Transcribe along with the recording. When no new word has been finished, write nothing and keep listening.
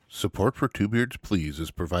Support for Two Beards Please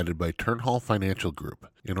is provided by Turnhall Financial Group.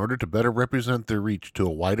 In order to better represent their reach to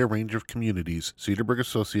a wider range of communities, Cedarburg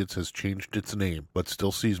Associates has changed its name, but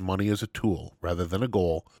still sees money as a tool, rather than a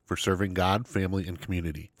goal, for serving God, family, and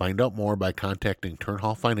community. Find out more by contacting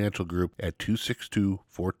Turnhall Financial Group at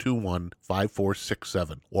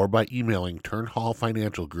 262-421-5467 or by emailing Turnhall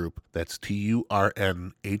Financial Group, that's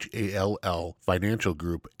TURNHALL Financial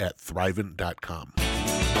Group at thrivent.com.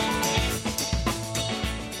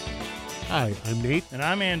 Hi, I'm Nate. And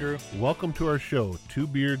I'm Andrew. Welcome to our show, Two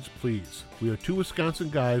Beards Please. We are two Wisconsin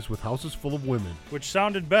guys with houses full of women. Which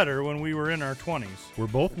sounded better when we were in our 20s. We're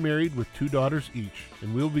both married with 2 daughters each,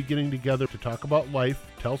 and we'll be getting together to talk about life,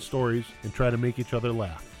 tell stories, and try to make each other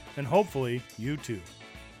laugh. And hopefully, you too.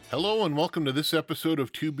 Hello, and welcome to this episode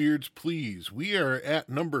of Two Beards Please. We are at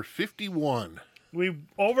number 51. We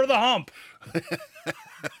over the hump.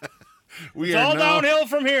 It's all downhill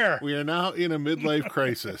from here. We are now in a midlife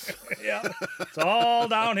crisis. Yeah, it's all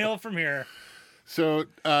downhill from here. So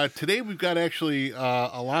today we've got actually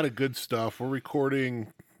a lot of good stuff. We're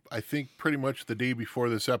recording, I think, pretty much the day before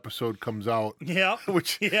this episode comes out. Yeah,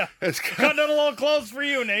 which has cutting it a little close for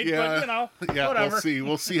you, Nate. But whatever.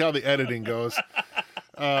 We'll see how the editing goes.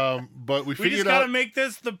 But we just got to make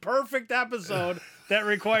this the perfect episode that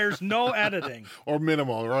requires no editing. Or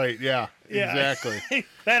minimal, right? Yeah, exactly.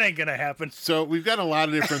 That ain't going to happen. So we've got a lot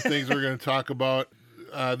of different things we're going to talk about.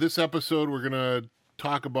 This episode, we're going to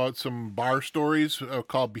talk about some bar stories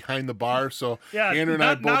called Behind the Bar. So Andrew and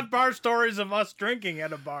I both... Not bar stories of us drinking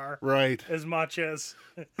at a bar. Right. As much as...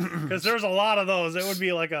 Because there's a lot of those. It would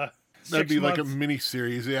be like a... That'd be like a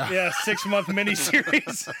mini-series, yeah. Yeah, 6-month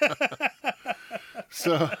mini-series.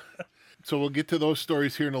 So we'll get to those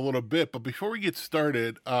stories here in a little bit. But before we get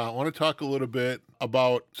started, I want to talk a little bit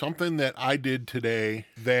about something that I did today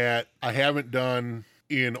that I haven't done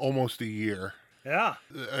in almost a year. Yeah.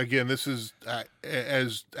 Again, this is,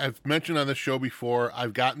 as I've mentioned on the show before,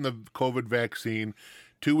 I've gotten the COVID vaccine.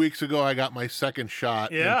 2 weeks ago, I got my second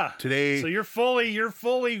shot. Yeah. Today, so you're fully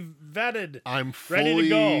vetted. I'm ready to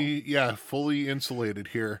go. Yeah, fully insulated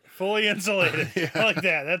here. Fully insulated. Yeah. I like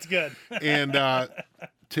that. That's good. And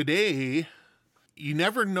today, you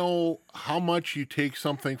never know how much you take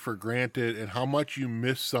something for granted and how much you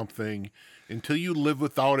miss something until you live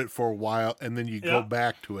without it for a while and then you go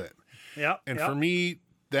back to it. Yeah. And for me,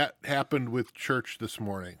 that happened with church this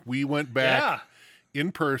morning. We went back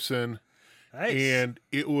in person. Nice. And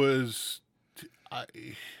it was a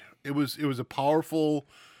powerful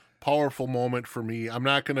moment for me. I'm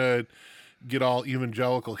not gonna get all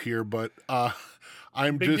evangelical here, but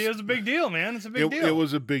It's a big deal, man. It's a big deal. It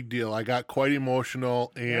was a big deal. I got quite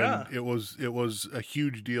emotional, and it was a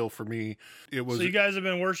huge deal for me. It was. So you guys have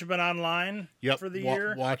been worshiping online for the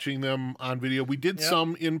year? Watching them on video. We did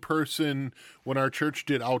some in person when our church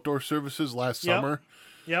did outdoor services last summer.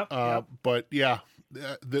 But yeah.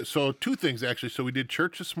 So 2 things, actually. So we did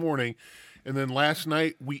church this morning, and then last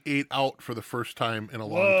night we ate out for the first time in a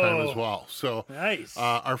long time as well. So nice.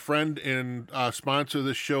 Our friend and sponsor of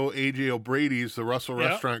this show, AJ O'Brady's, the Russell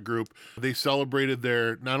Restaurant Group, they celebrated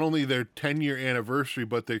not only their 10-year anniversary,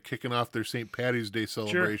 but they're kicking off their St. Patty's Day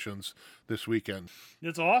celebrations this weekend.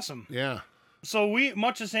 It's awesome. Yeah. So we,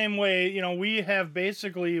 much the same way, we have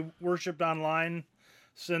basically worshiped online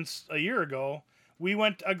since a year ago. We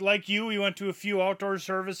went, like you, we went to a few outdoor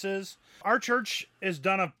services. Our church has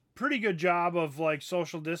done a pretty good job of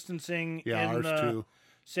social distancing in the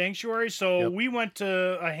sanctuary. So we went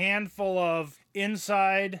to a handful of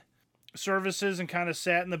inside services and kind of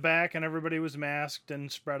sat in the back, and everybody was masked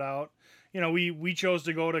and spread out. We chose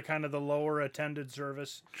to go to kind of the lower attended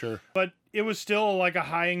service. Sure. But it was still like a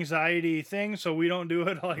high anxiety thing, so we don't do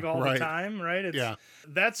it all the time, right?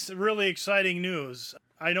 That's really exciting news.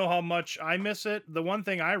 I know how much I miss it. The one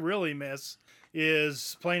thing I really miss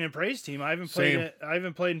is playing in praise team. I haven't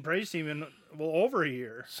played in praise team in over a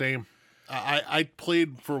year. Same. I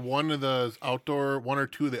played for one or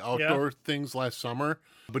two of the outdoor things last summer,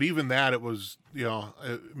 but even that, it was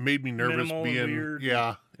it made me nervous. Minimal, weird.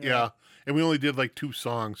 Yeah. And we only did 2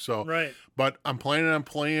 songs, so right. But I'm planning on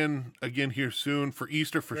playing again here soon for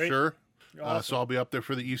Easter for sure. Awesome. So I'll be up there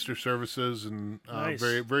for the Easter services, and nice.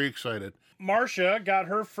 Very, very excited. Marcia got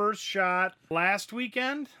her first shot last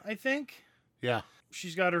weekend, I think. Yeah.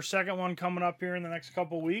 She's got her second one coming up here in the next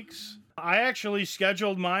couple weeks. I actually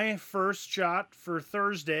scheduled my first shot for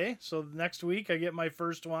Thursday, so next week I get my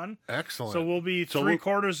first one. Excellent. So we'll be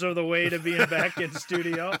 3/4 of the way to being back in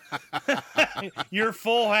studio. Your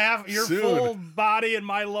full body and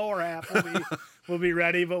my lower half will be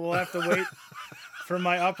ready, but we'll have to wait for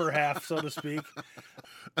my upper half, so to speak.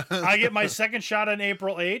 I get my second shot on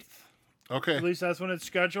April 8th. Okay. At least that's when it's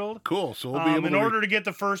scheduled. Cool. So we'll be able in order to get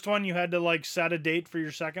the first one, you had to like set a date for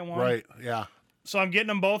your second one. Right. Yeah. So I'm getting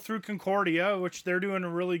them both through Concordia, which they're doing a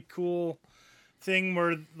really cool thing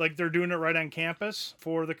where like they're doing it right on campus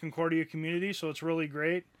for the Concordia community. So it's really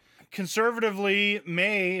great. Conservatively,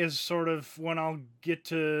 May is sort of when I'll get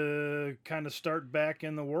to kind of start back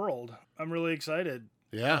in the world. I'm really excited.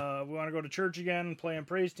 Yeah. We want to go to church again, play in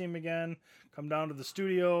praise team again, come down to the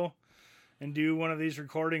studio and do one of these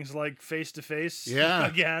recordings like face to face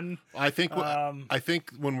again. I think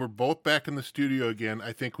when we're both back in the studio again,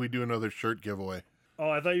 I think we do another shirt giveaway. Oh,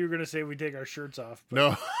 I thought you were going to say we take our shirts off.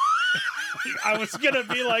 No. I was going to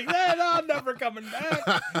be like, no, I'm never coming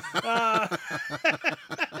back.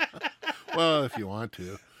 Well, if you want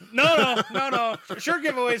to. No. Shirt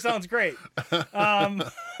giveaway sounds great.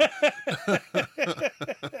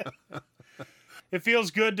 It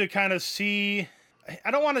feels good to kind of see,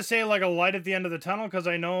 I don't want to say like a light at the end of the tunnel because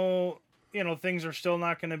I know, things are still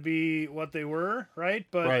not going to be what they were, right?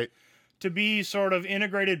 But to be sort of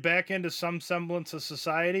integrated back into some semblance of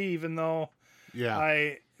society, even though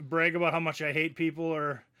I brag about how much I hate people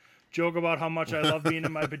or joke about how much I love being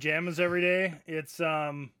in my pajamas every day. It's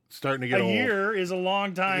starting to get a old. year is a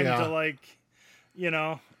long time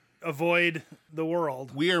to avoid the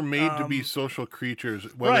world. We are made to be social creatures,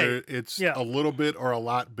 whether it's a little bit or a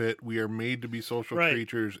lot bit. We are made to be social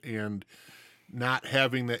creatures, and not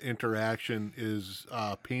having that interaction is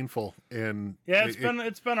painful. And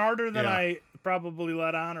it's been harder than I probably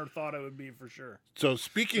let on or thought it would be for sure. So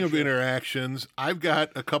speaking of interactions, I've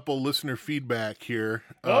got a couple listener feedback here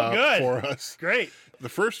good. For us. Great. The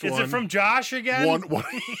first one. Is it from Josh again? One of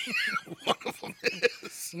them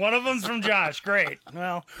is. One of them's from Josh. Great.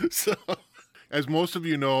 Well. So, as most of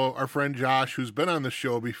you know, our friend Josh, who's been on the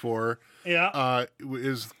show before,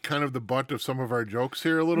 is kind of the butt of some of our jokes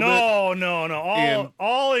here a little bit. No.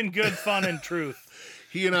 All in good fun and truth.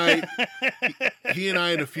 He and I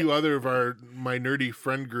and a few other of my nerdy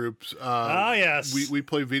friend groups. We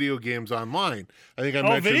play video games online. I think I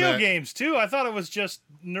mentioned video games too. I thought it was just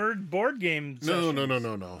nerd board games. No.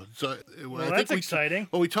 So that's exciting.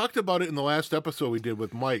 We talked about it in the last episode we did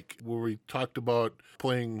with Mike, where we talked about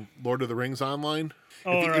playing Lord of the Rings online.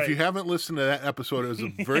 If you haven't listened to that episode, it was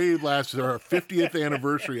the very last, our 50th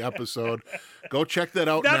anniversary episode. Go check that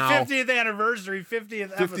out now. Not 50th anniversary,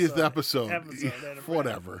 50th episode.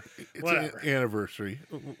 Whatever. It's an anniversary.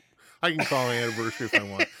 I can call it an anniversary if I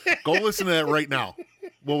want. Go listen to that right now.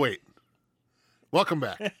 We'll wait. Welcome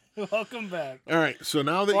back. Welcome back. All right, so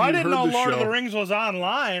now that you've I didn't heard know the Lord show, of the Rings was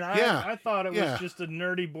online. I thought it was just a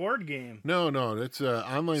nerdy board game. No, it's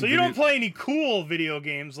online. So you don't play any cool video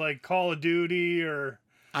games like Call of Duty or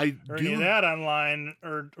any of that online,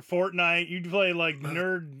 or Fortnite. You play like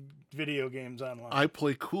nerd video games online. I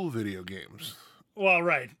play cool video games. Well,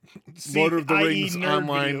 right. Lord of the Rings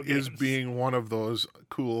Online is being one of those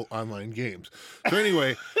cool online games. So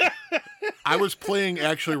anyway, I was playing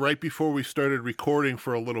actually right before we started recording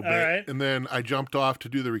for a little bit, and then I jumped off to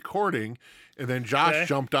do the recording, and then Josh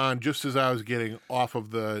jumped on just as I was getting off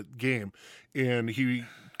of the game, and he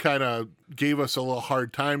kind of gave us a little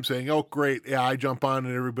hard time saying, "Oh, great, yeah, I jump on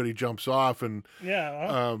and everybody jumps off," and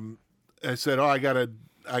I said, "Oh, I gotta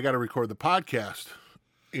record the podcast,"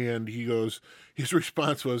 and his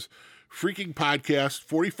response was, "Freaking podcast,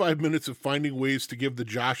 45 minutes of finding ways to give the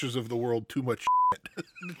Joshes of the world too much shit."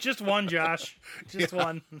 Just one, Josh. Just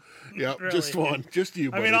one. Yeah, really. Just one. Just you,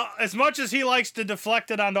 buddy. I mean, as much as he likes to deflect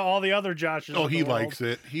it onto all the other Joshes of the world, likes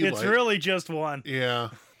it. It's really just one. Yeah.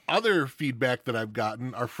 Other feedback that I've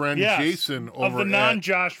gotten, our friend Jason over of the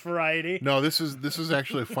non-Josh variety. No, this is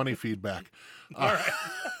actually funny feedback. All right.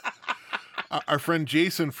 Our friend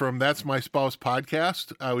Jason from That's My Spouse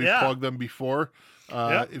podcast. We've plugged them before.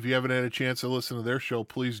 If you haven't had a chance to listen to their show,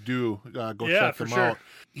 please do go check them out.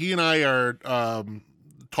 He and I are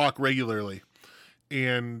talk regularly,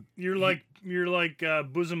 and you're like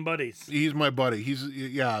bosom buddies. He's my buddy.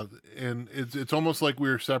 And it's almost like we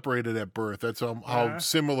were separated at birth. That's how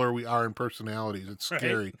similar we are in personalities. It's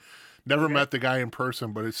scary. Never met the guy in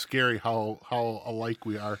person, but it's scary how alike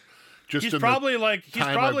we are. He's probably like a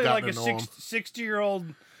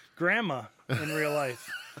 60-year-old grandma in real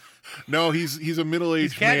life. No, he's a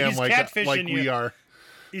middle-aged man like we are.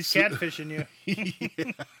 He's catfishing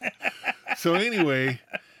you. So anyway,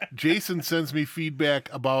 Jason sends me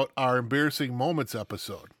feedback about our Embarrassing Moments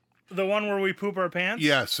episode. The one where we poop our pants?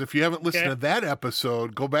 Yes. If you haven't listened to that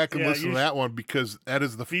episode, go back and listen to that one, because that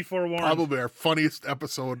is probably our funniest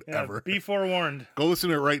episode ever. Be forewarned. Go listen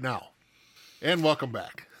to it right now. And welcome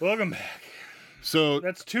back. Welcome back. So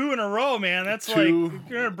that's 2 in a row, man. That's like, you're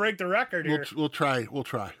going to break the record here. We'll try.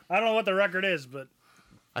 I don't know what the record is, but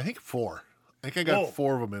I think 4. I think I got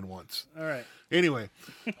 4 of them in once. All right. Anyway,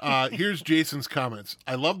 here's Jason's comments.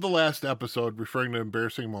 I love the last episode, referring to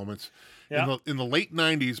embarrassing moments. Yeah. In the late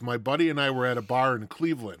 90s, my buddy and I were at a bar in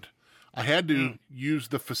Cleveland. I had to use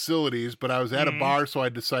the facilities, but I was at a bar, so I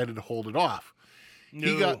decided to hold it off.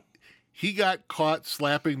 No. He got caught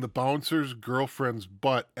slapping the bouncer's girlfriend's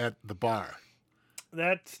butt at the bar.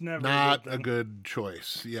 That's never Not a a good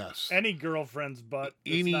choice. Yes. Any girlfriend's butt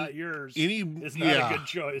that's not yours is not a good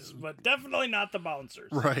choice, but definitely not the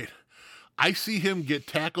bouncer's. Right. I see him get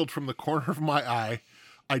tackled from the corner of my eye.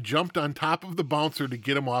 I jumped on top of the bouncer to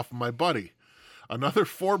get him off of my buddy. Another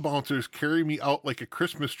 4 bouncers carry me out like a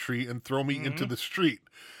Christmas tree and throw me into the street.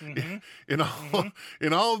 In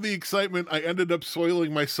all of the excitement, I ended up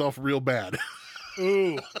soiling myself real bad.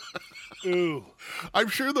 Ooh. Ooh. I'm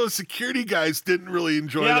sure those security guys didn't really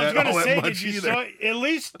enjoy I was that gonna all say, that much either. At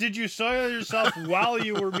least, did you soil yourself while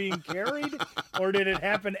you were being carried, or did it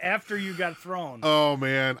happen after you got thrown? Oh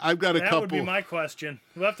man, I've got a couple. That would be my question.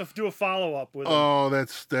 We'll have to do a follow-up with it. Oh,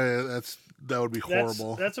 that would be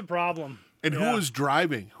horrible. That's a problem. And who is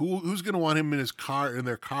driving? Who's going to want him in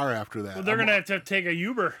their car after that? Well, they're going to have to take a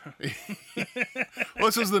Uber. Well,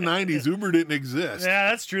 this is the 90s. Uber didn't exist. Yeah,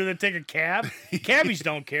 that's true. They take a cab. Cabbies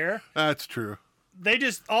don't care. That's true. They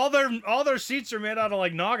just all their seats are made out of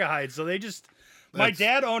like Naga hide, so they just. My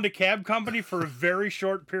dad owned a cab company for a very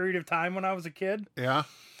short period of time when I was a kid. Yeah.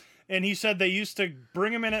 And he said they used to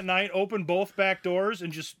bring him in at night, open both back doors,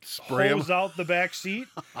 and just Spray hose out the back seat.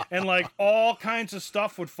 And, like, all kinds of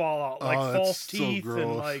stuff would fall out. Like false teeth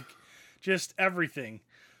and, like, just everything.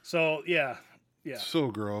 So, yeah.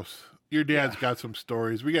 So gross. Your dad's got some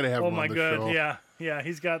stories. We got to have him on the show. Yeah.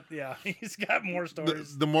 He's got more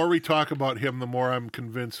stories. The more we talk about him, the more I'm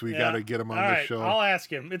convinced we got to get him on the show. I'll ask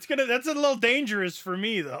him. That's a little dangerous for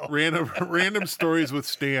me, though. Random stories with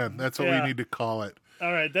Stan. That's what we need to call it.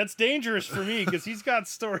 All right, that's dangerous for me because he's got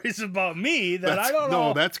stories about me that I don't know.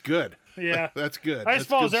 No, that's good. Yeah. That's good. I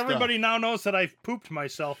suppose everybody now knows that I've pooped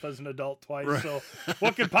myself as an adult twice, right. So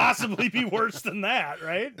what could possibly be worse than that,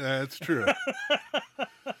 right? That's true.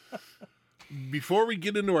 Before we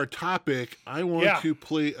get into our topic, I want to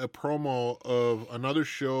play a promo of another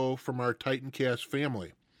show from our TitanCast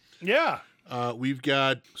family. Yeah. We've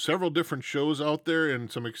got several different shows out there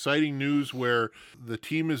and some exciting news where the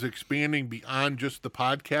team is expanding beyond just the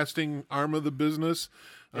podcasting arm of the business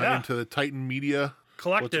into the Titan Media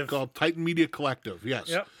Collective. What's it called? Titan Media Collective,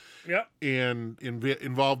 yes. Yep. And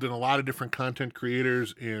involved in a lot of different content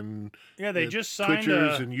creators and they just signed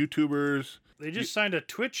Twitchers and YouTubers. They just signed a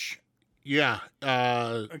Twitch. Yeah.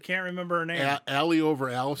 I can't remember her name. Allie over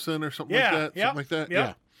Allison or something like that. Something like that.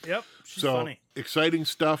 Yeah. Yep. She's funny. Exciting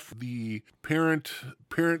stuff. The parent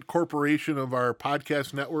corporation of our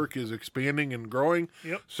podcast network is expanding and growing.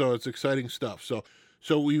 Yep. So it's exciting stuff. So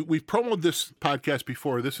we've promoted this podcast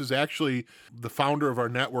before. This is actually the founder of our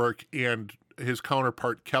network and his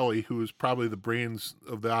counterpart, Kelly, who is probably the brains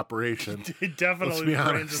of the operation. Definitely the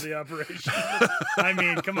brains of the operation. I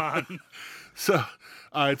mean, come on. So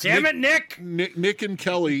it's Nick and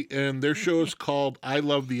Kelly, and their show is called I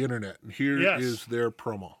Love the Internet. And here is their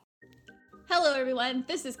promo. Hello, everyone.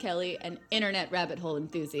 This is Kelly, an internet rabbit hole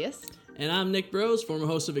enthusiast. And I'm Nick Bros, former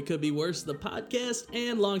host of It Could Be Worse, the podcast,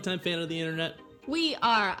 and longtime fan of the internet. We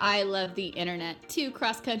are I Love the Internet, two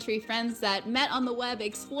cross-country friends that met on the web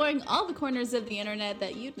exploring all the corners of the internet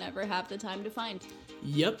that you'd never have the time to find.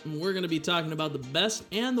 Yep, and we're going to be talking about the best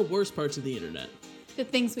and the worst parts of the internet. The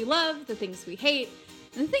things we love, the things we hate,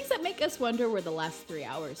 and the things that make us wonder where the last 3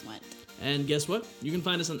 hours went. And guess what? You can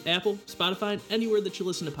find us on Apple, Spotify, and anywhere that you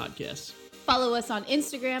listen to podcasts. Follow us on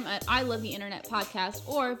Instagram at I Love the Internet Podcast,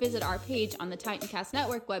 or visit our page on the TitanCast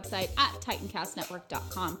Network website at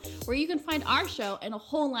titancastnetwork.com, where you can find our show and a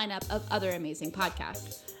whole lineup of other amazing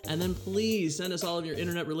podcasts. And then please send us all of your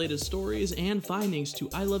internet-related stories and findings to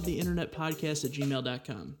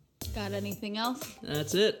ilovetheinternetpodcast@gmail.com. Got anything else?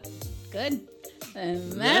 That's it. Good.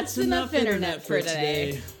 And that's enough internet for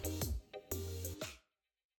today.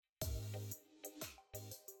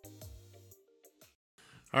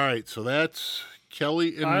 All right, so that's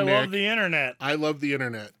Kelly and Nick. I Love the Internet. I Love the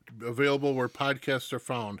Internet. Available where podcasts are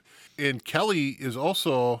found. And Kelly is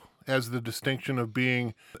also has the distinction of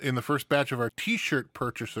being in the first batch of our T-shirt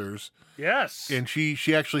purchasers. Yes. And she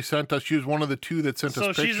actually sent us, she was one of the two that sent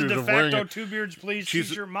us pictures of wearing it. So she's a de facto Two Beards Please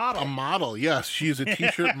T-shirt model. A model, yes. She is a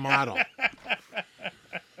T-shirt model.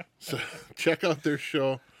 So check out their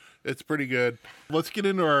show. It's pretty good. Let's get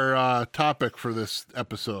into our topic for this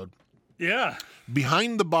episode. Yeah.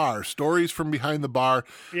 Behind the bar. Stories from behind the bar.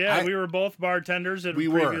 Yeah, we were both bartenders in a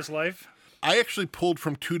previous life. I actually pulled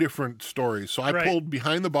from two different stories. So I pulled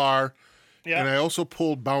behind the bar Yeah. And I also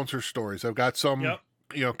pulled bouncer stories. I've got some,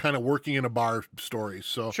 Yep. kind of working in a bar stories.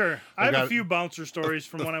 So Sure. I have got a few bouncer stories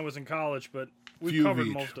from when I was in college, but we few of covered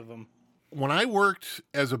each. most of them. when I worked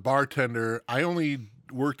as a bartender, I only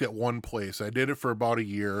worked at one place. I did it for about a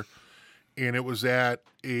year, and it was at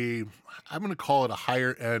I'm going to call it a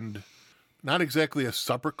higher end, not exactly a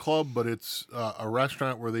supper club, but it's a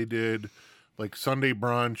restaurant where they did like Sunday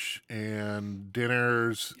brunch and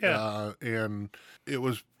dinners. Yeah. And it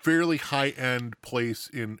was fairly high end place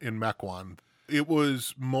in Mequon. It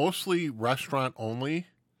was mostly restaurant only,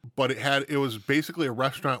 but it was basically a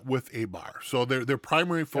restaurant with a bar. So their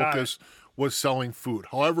primary focus was selling food.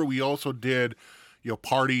 However, we also did,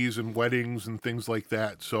 parties and weddings and things like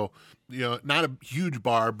that. So, not a huge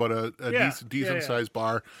bar, but a decent sized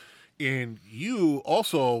bar. And you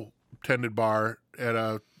also tended bar at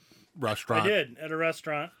a restaurant. I did, at a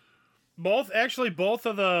restaurant. Both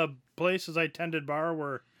of the places I tended bar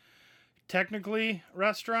were technically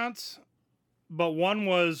restaurants, but one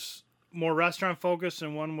was more restaurant focused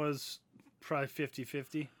and one was probably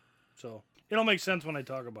 50-50. So it'll make sense when I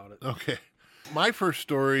talk about it. Okay. My first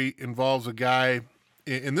story involves a guy,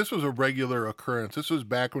 and this was a regular occurrence. This was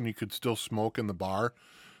back when you could still smoke in the bar.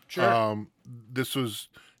 Sure. This was,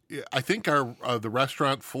 I think the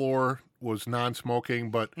restaurant floor was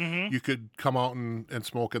non-smoking, but you could come out and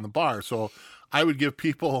smoke in the bar. So I would give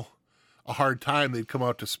people a hard time. They'd come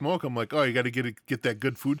out to smoke. I'm like, oh, you got to get that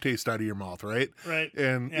good food taste out of your mouth, right? Right.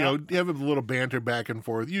 And you have a little banter back and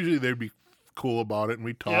forth. Usually they'd be cool about it, and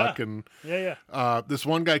we talk. Yeah. And Yeah. this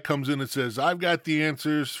one guy comes in and says, "I've got the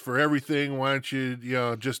answers for everything. Why don't you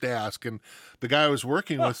just ask?" And the guy I was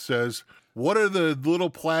working with says, "What are the little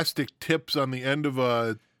plastic tips on the end of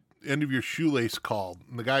your shoelace called?"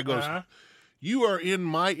 And the guy goes, "You are in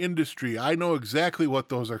my industry. I know exactly what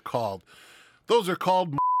those are called. Those are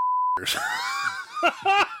called."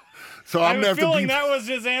 So I'm I was feeling that was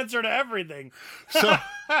his answer to everything.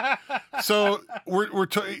 So we're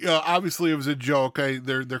obviously it was a joke.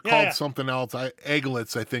 They're called something else.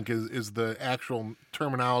 Egglets, I think, is the actual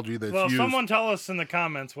terminology that's used. Someone tell us in the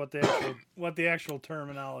comments what the actual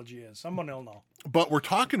terminology is. Someone will know. But we're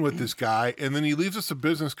talking with this guy, and then he leaves us a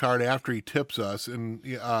business card after he tips us, and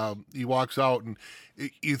he walks out, and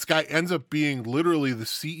this guy ends up being literally the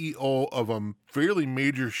CEO of a fairly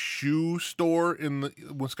major shoe store in the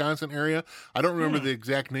Wisconsin area. I don't remember the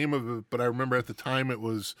exact name of it, but I remember at the time it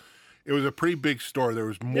was a pretty big store. There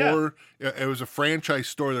was more. Yeah. It was a franchise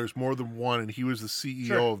store. There was more than one, and he was the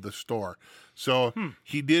CEO of the store. So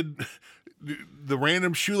he did the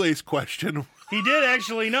random shoelace question. He did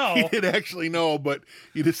actually know. He did actually know, but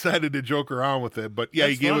he decided to joke around with it. But yeah,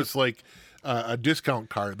 That's he gave fun. us like a discount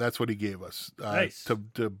card. That's what he gave us Nice.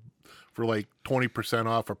 for like 20%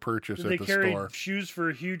 off a purchase Did at they the carry store. shoes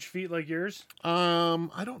for huge feet like yours?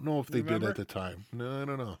 I don't know if they did Remember? at the time. No, I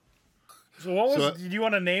don't know. So what was? Did you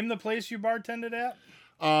want to name the place you bartended at?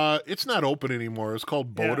 It's not open anymore. It's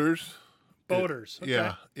called Boaters. Boaters.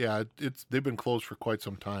 Okay. Yeah. They've been closed for quite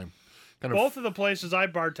some time. Both of the places I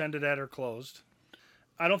bartended at are closed.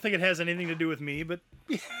 I don't think it has anything to do with me, but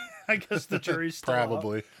I guess the jury's still out.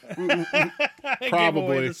 Probably.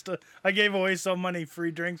 I gave away so many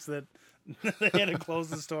free drinks that they had to close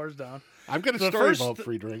the stores down. I've got a The story first- about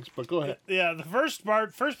free drinks, but go ahead. Yeah, the first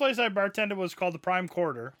place I bartended was called the Prime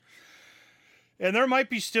Quarter. And there might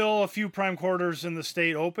be still a few Prime Quarters in the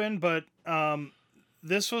state open, but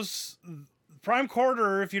this was Prime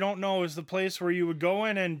Quarter, if you don't know, is the place where you would go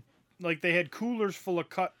in and like they had coolers full of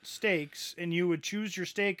cut steaks, and you would choose your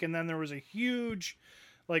steak, and then there was a huge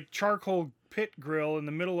like charcoal pit grill in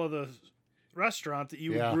the middle of the restaurant that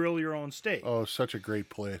you would grill your own steak. Oh, such a great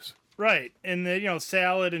place. Right, and the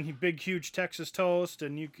salad and big huge Texas toast,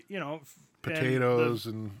 and Potatoes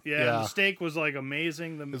the steak was like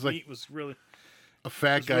amazing. The meat was really a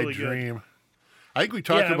fat guy really dream. good. I think we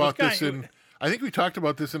talked Yeah, it was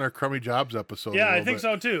about this in our Crummy Jobs episode. Yeah, a I little think bit.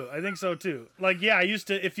 so too. Like, I used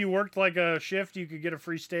to, if you worked like a shift, you could get a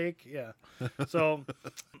free steak. Yeah. So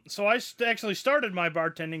I actually started my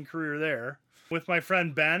bartending career there with my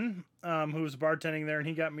friend Ben, who was bartending there, and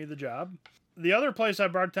he got me the job. The other place I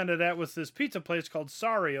bartended at was this pizza place called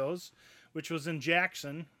Sario's, which was in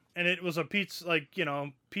Jackson, and it was a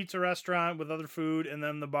pizza restaurant with other food and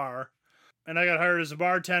then the bar. And I got hired as a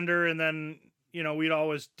bartender, and then we'd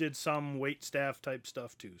always did some wait staff type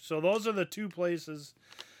stuff too. So those are the two places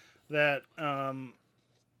that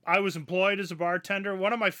I was employed as a bartender.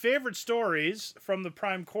 One of my favorite stories from the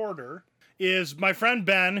Prime Quarter is my friend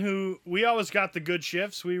Ben, who we always got the good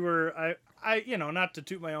shifts. We were, I not to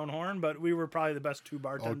toot my own horn, but we were probably the best two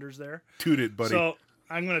bartenders there. Toot it, buddy. So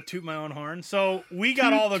I'm gonna toot my own horn. So we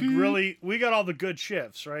got all the good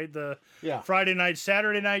shifts, right? The Friday night,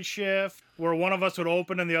 Saturday night shift, where one of us would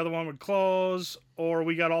open and the other one would close, or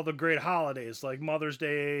we got all the great holidays like Mother's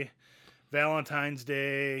Day, Valentine's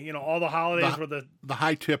Day, all the holidays where the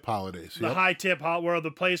high tip holidays. High tip where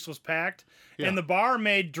the place was packed. Yeah. And the bar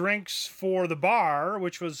made drinks for the bar,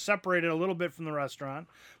 which was separated a little bit from the restaurant,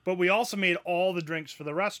 but we also made all the drinks for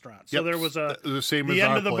the restaurant. So there was the same the as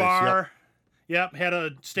end our of the place. bar. Yep, had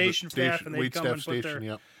a station staff, and they'd come and put their...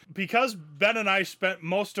 Yep. Because Ben and I spent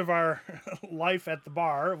most of our life at the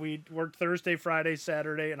bar, we worked Thursday, Friday,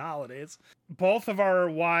 Saturday, and holidays. Both of our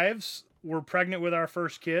wives were pregnant with our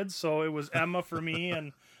first kids, so it was Emma for me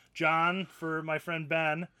and John for my friend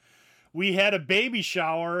Ben. We had a baby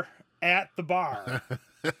shower at the bar.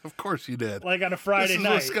 Of course you did. Like on a Friday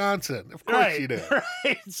night. This is Wisconsin. Of course you did.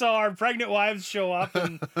 Right. So our pregnant wives show up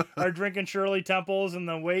and are drinking Shirley Temples, and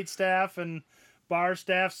the wait staff and bar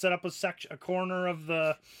staff set up a corner of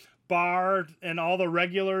the bar, and all the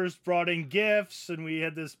regulars brought in gifts, and we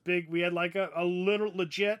had like a little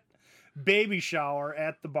legit baby shower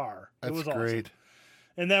at the bar. That's it was great. Awesome.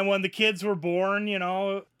 And then when the kids were born,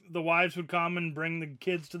 the wives would come and bring the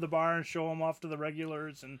kids to the bar and show them off to the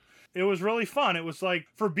regulars, and it was really fun. It was like,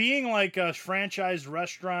 for being like a franchised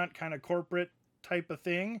restaurant kind of corporate type of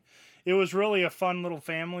thing, it was really a fun little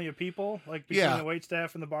family of people, like between the wait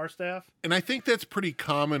staff and the bar staff. And I think that's pretty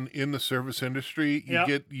common in the service industry.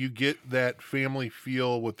 You get that family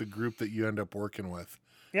feel with the group that you end up working with.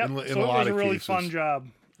 Yep. In so a it lot was a of really cases. fun job.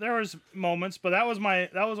 There was moments, but that was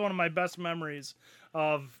one of my best memories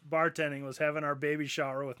of bartending, was having our baby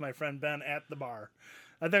shower with my friend Ben at the bar.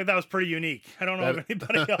 I think that was pretty unique. I don't know of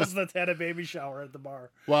anybody else that's had a baby shower at the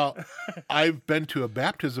bar. Well, I've been to a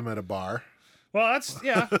baptism at a bar. Well, that's,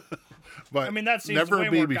 yeah. But I mean, that seems never way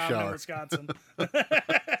a baby more common shower. in Wisconsin.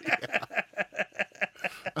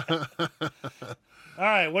 All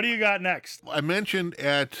right, what do you got next? I mentioned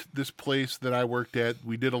at this place that I worked at,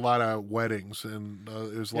 we did a lot of weddings, and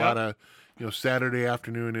it was a lot of, Saturday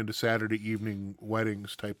afternoon into Saturday evening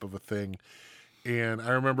weddings type of a thing. And I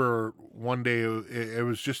remember one day, it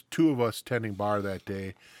was just two of us tending bar that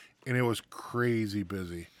day, and it was crazy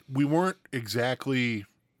busy. We weren't exactly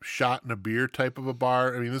shot in a beer type of a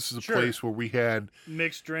bar. I mean, this is a place where we had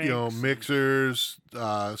mixed drinks, mixers,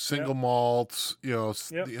 single malts,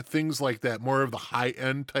 things like that, more of the high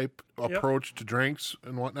end type approach to drinks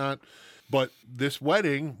and whatnot. But this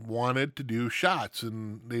wedding wanted to do shots,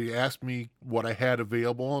 and they asked me what I had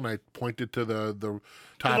available, and I pointed to the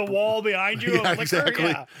top, to the wall behind you. Yeah, of liquor? exactly,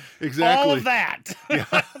 Yeah. exactly. All of that. Yeah.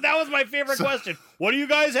 That was my favorite question. What do you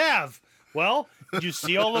guys have? Well, did you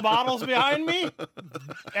see all the bottles behind me?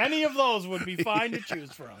 Any of those would be fine to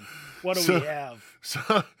choose from. What do we have? So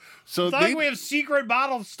it's not like we have secret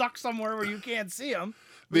bottles stuck somewhere where you can't see them.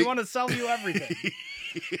 We want to sell you everything.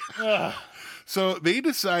 So they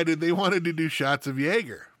decided they wanted to do shots of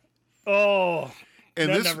Jaeger. Oh, and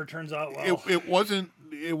that this never turns out well. It wasn't.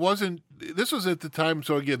 This was at the time.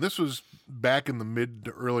 So again, this was back in the mid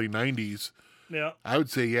to early 90s. Yeah. I would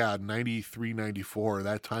say, 93, 94,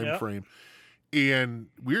 that time frame. And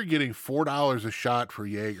we were getting $4 a shot for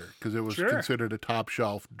Jaeger because it was considered a top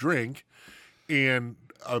shelf drink. And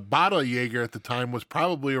a bottle of Jaeger at the time was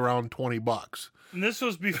probably around $20. And this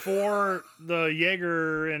was before the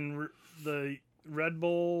Jaeger and the Red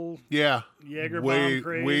Bull. Yeah. Jaeger bomb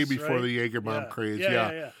craze. Way before right? the Jaeger bomb craze.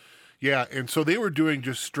 Yeah. Yeah. And so they were doing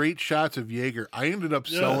just straight shots of Jaeger. I ended up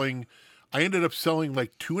selling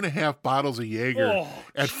like 2.5 bottles of Jaeger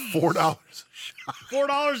at $4 a shot.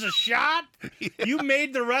 $4 a shot? Yeah. You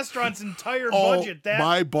made the restaurant's entire budget.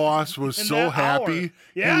 My boss was so happy. Hour.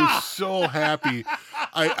 Yeah. He was so happy.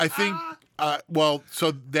 I think,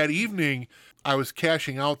 so that evening I was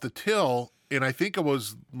cashing out the till, and I think it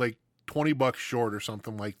was like $20 short or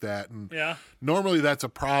something like that. And normally that's a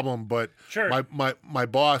problem, but my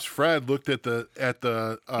boss Fred looked at the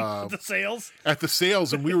the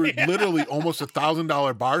sales and we were literally almost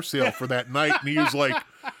 $1,000 bar sale for that night, and he was like,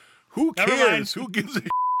 "Who cares? Who gives a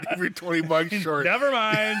shit if you're $20 short?" Never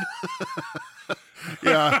mind.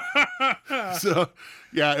 Yeah. So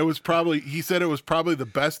it was probably, he said it was probably the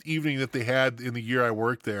best evening that they had in the year I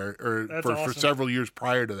worked there, or for several years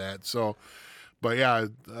prior to that. So. But I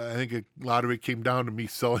think a lot of it came down to me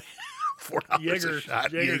selling $4 a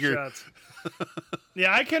shot. Jaeger shots.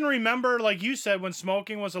 Yeah, I can remember, like you said, when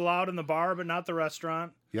smoking was allowed in the bar, but not the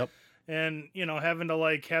restaurant. Yep. And, having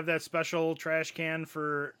to have that special trash can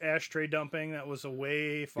for ashtray dumping that was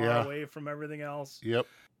far away from everything else. Yep.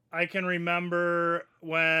 I can remember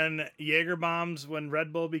when Jaeger bombs, when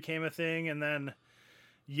Red Bull became a thing, and then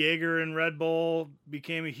Jaeger and Red Bull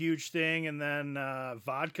became a huge thing, and then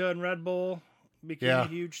vodka and Red Bull became a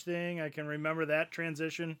huge thing. I can remember that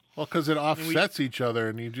transition. Well, because it offsets each other,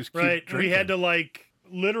 and you just keep Right. drinking. We had to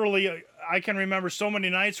literally. I can remember so many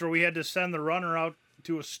nights where we had to send the runner out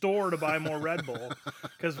to a store to buy more Red Bull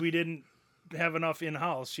because we didn't have enough in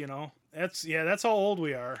house. That's how old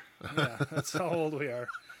we are. Yeah, that's how old we are.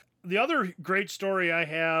 The other great story I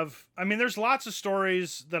have, I mean, there's lots of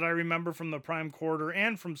stories that I remember from the Prime Quarter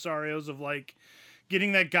and from Sario's of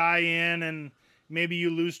getting that guy in, and maybe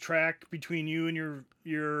you lose track between you and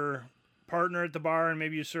your partner at the bar, and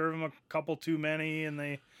maybe you serve them a couple too many, and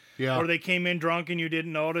or they came in drunk and you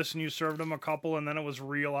didn't notice, and you served them a couple, and then it was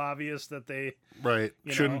real obvious that they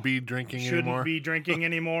shouldn't be drinking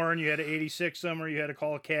anymore. And you had to 86 them, or you had to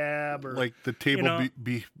call a cab, or like the table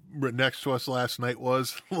be next to us last night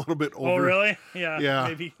was a little bit over. Oh, really? Yeah.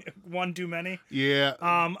 Maybe one too many. Yeah.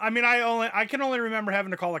 I mean, I can only remember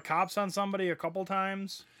having to call the cops on somebody a couple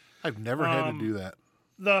times. I've never had to do that.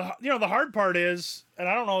 The hard part is, and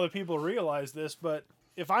I don't know that people realize this, but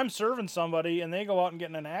if I'm serving somebody and they go out and get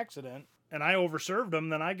in an accident and I overserved them,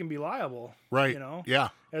 then I can be liable. Right. Yeah.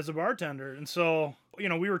 As a bartender. And so,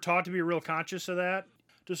 we were taught to be real conscious of that.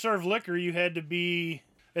 To serve liquor, you had to be,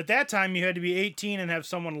 at that time, you had to be 18 and have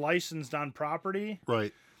someone licensed on property.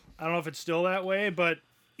 Right. I don't know if it's still that way, but,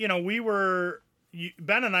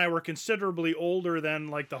 Ben and I were considerably older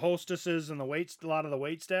than the hostesses and a lot of the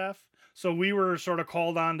wait staff. So we were sort of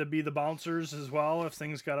called on to be the bouncers as well if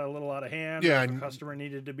things got a little out of hand. Yeah, or if a customer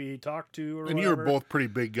needed to be talked to or and whatever. you were both pretty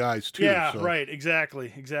big guys too. Yeah, so. right.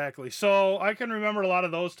 Exactly. So I can remember a lot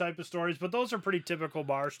of those type of stories, but those are pretty typical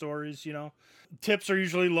bar stories, Tips are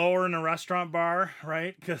usually lower in a restaurant bar,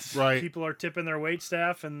 right? Because people are tipping their wait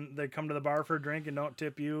staff and they come to the bar for a drink and don't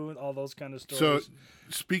tip you, all those kind of stories. So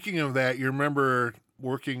speaking of that, you remember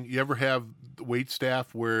you ever have wait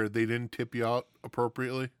staff where they didn't tip you out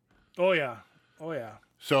appropriately? Oh, yeah.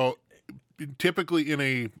 So typically in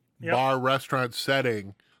a bar restaurant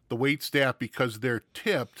setting, the wait staff, because they're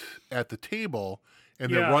tipped at the table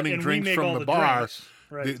and they're running drinks from the bar,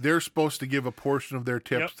 they're supposed to give a portion of their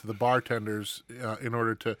tips to the bartenders in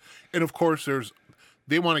order to, and of course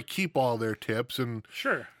they want to keep all their tips. And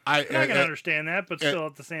sure, I can understand that, but still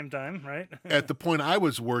at the same time, right? At the point I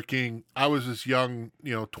was working, I was this young,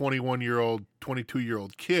 21-year-old,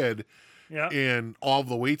 22-year-old kid. Yeah. And all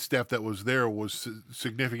the wait staff that was there was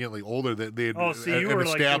significantly older. That they had an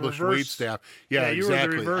established wait staff. Yeah,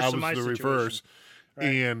 exactly. I was the reverse, right.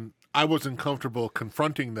 And I wasn't comfortable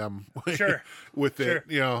confronting them with it.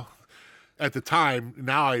 Sure. At the time,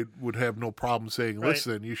 now I would have no problem saying,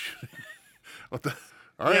 "Listen, you should." All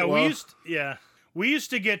right. We used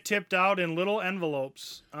to get tipped out in little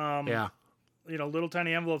envelopes. Little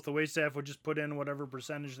tiny envelopes. The wait staff would just put in whatever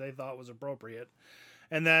percentage they thought was appropriate.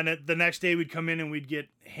 And then the next day we'd come in and we'd get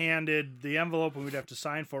handed the envelope and we'd have to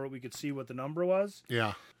sign for it. We could see what the number was.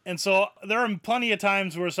 Yeah. And so there are plenty of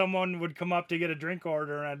times where someone would come up to get a drink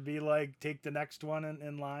order and I'd be like, take the next one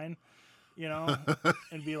in line,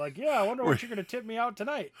 and be like, yeah, I wonder what you're going to tip me out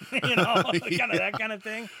tonight. Kind of that kind of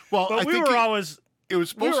thing. Well, but we were always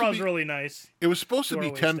really nice. It was supposed to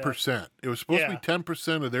be 10%. It was supposed to be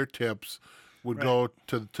 10% of their tips would go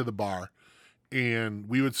to the bar. And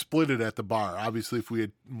we would split it at the bar. Obviously, if we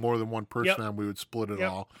had more than one person on, we would split it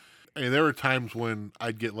all. And there were times when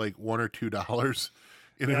I'd get like $1 or $2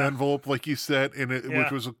 in an envelope, like you said, which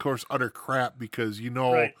was, of course, utter crap because they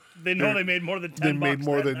know they made more than $10. They made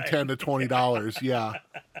more than $10 to $20.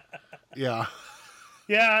 Yeah.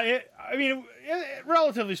 Yeah.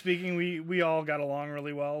 Relatively speaking, we all got along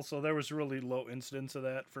really well, so there was really low incidence of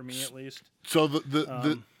that for me, at least. So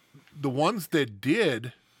the ones that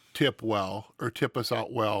did tip well or tip us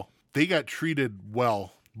out well, they got treated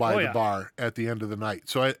well by the bar at the end of the night.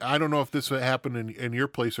 So I don't know if this happened in your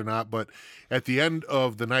place or not, but at the end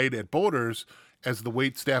of the night at Boaters, as the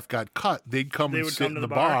wait staff got cut, they'd come and sit in the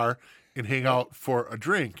bar and hang out for a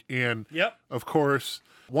drink. And of course,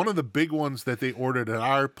 one of the big ones that they ordered at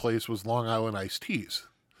our place was Long Island iced teas.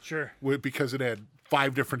 Sure. Because it had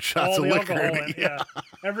 5 different shots of liquor in it. Yeah.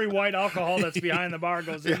 Every white alcohol that's behind the bar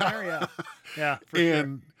goes in there. Yeah.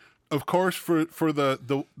 And of course, for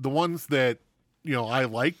the ones that I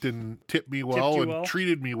liked and tipped me well and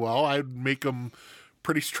treated me well, I'd make them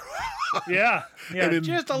pretty strong. Yeah.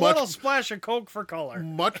 Just a little splash of Coke for color.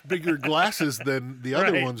 Much bigger glasses than the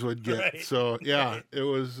other ones would get. Right. So it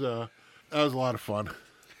was that was a lot of fun.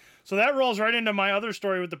 So that rolls right into my other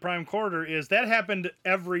story with the Prime Quarter. Is that happened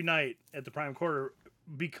every night at the Prime Quarter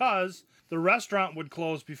because the restaurant would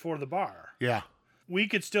close before the bar. Yeah. we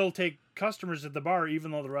could still take customers at the bar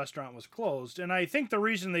even though the restaurant was closed. And I think the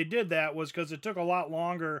reason they did that was because it took a lot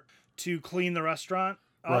longer to clean the restaurant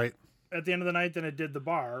up Right. at the end of the night than it did the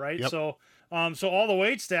bar, right? Yep. So all the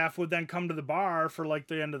wait staff would then come to the bar for like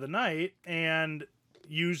the end of the night and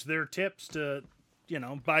use their tips to,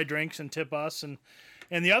 buy drinks and tip us.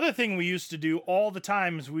 And the other thing we used to do all the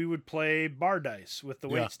time is we would play bar dice with the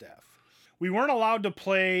Yeah. wait staff. We weren't allowed to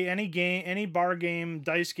play any bar game,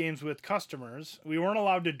 dice games with customers. We weren't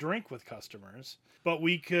allowed to drink with customers, but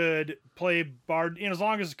we could play bar, as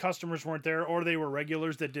long as the customers weren't there or they were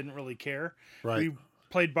regulars that didn't really care. Right. We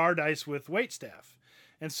played bar dice with wait staff.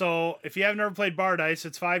 And so if you have never played bar dice,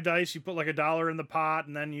 it's 5 dice. You put like $1 in the pot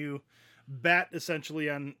and then you bet essentially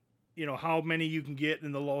on, how many you can get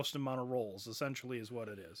in the lowest amount of rolls, essentially is what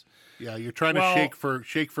it is. Yeah, you're trying Well- to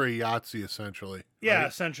shake for a Yahtzee, essentially. Yeah, right?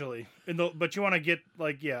 essentially. But you want to get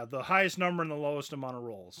the highest number and the lowest amount of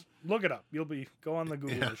rolls. Look it up. Go on the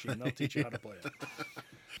Google machine. They'll teach you how to play it.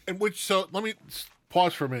 And so let me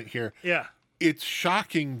pause for a minute here. Yeah. It's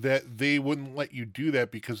shocking that they wouldn't let you do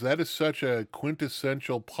that because that is such a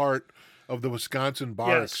quintessential part of the Wisconsin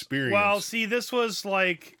bar experience. Well, see, this was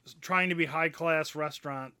like trying to be high class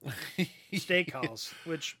restaurant steakhouse,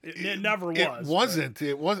 which it never was. It wasn't.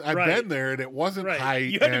 It was. I've Right. been there, and it wasn't Right. high.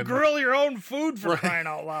 You had to end. grill your own food for crying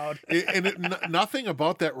out loud. Nothing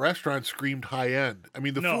about that restaurant screamed high end. I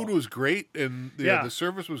mean, the No. food was great, and Yeah. the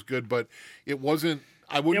service was good, but it wasn't.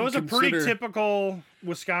 I wouldn't. It was a pretty consider- typical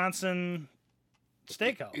Wisconsin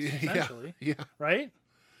steakhouse, essentially. Yeah. Right?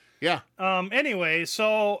 Yeah. Anyway,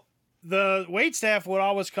 so the wait staff would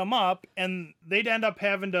always come up and they'd end up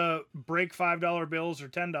having to break $5 bills or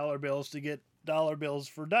 $10 bills to get dollar bills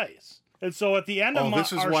for dice. And so at the end of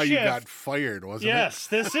This is our why shift, you got fired, wasn't yes,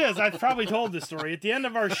 this is. I've probably told this story. At the end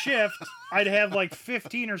of our shift, I'd have like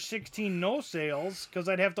 15 or 16 no sales because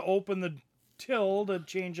I'd have to open the till to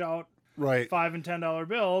change out it? Right. $5 and $10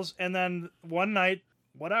 bills. And then one night,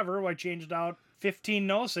 I changed out 15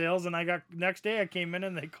 no sales, and next day I came in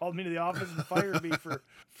and they called me to the office and fired me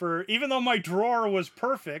for even though my drawer was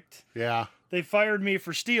perfect, Yeah. they fired me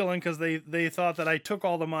for stealing because they thought that I took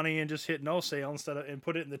all the money and just hit no sale and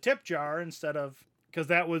put it in the tip jar instead of, because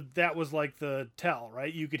that was like the tell,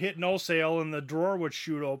 right? You could hit no sale and the drawer would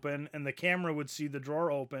shoot open and the camera would see the drawer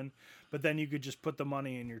open, but then you could just put the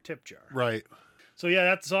money in your tip jar. Right. So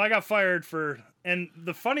yeah, so I got fired and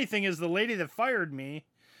the funny thing is the lady that fired me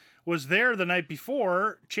was there the night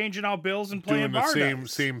before changing out bills and playing Doing the bar same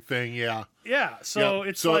dice. same thing. Yeah. Yeah, so Yeah,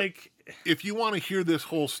 it's so- like, If you want to hear this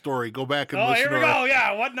whole story, go back and oh, listen here we to go.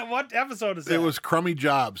 Yeah, what episode is that? It was Crummy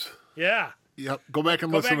Jobs. Yeah. Yep. Go back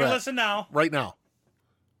and Go listen back to and that listen now. right now.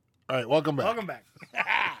 All right. Welcome back. Welcome back.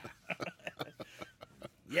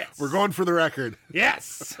 Yes. We're going for the record.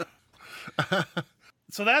 Yes.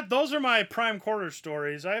 So those are my prime quarter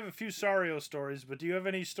stories. I have a few Sario stories, but do you have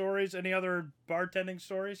any stories? Any other bartending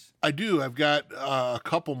stories? I do. I've got a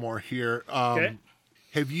couple more here. Okay.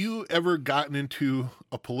 Have you ever gotten into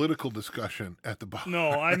a political discussion at the bar? No,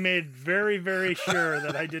 I made very, very sure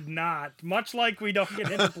that I did not. Much like we don't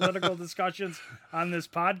get into political discussions on this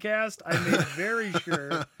podcast, I made very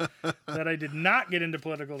sure that I did not get into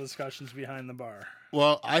political discussions behind the bar.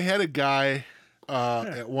 Well, I had a guy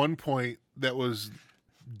at one point that was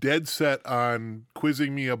dead set on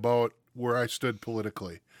quizzing me about where I stood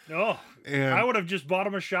politically. Oh, And I would have just bought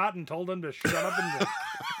him a shot and told him to shut up and drink.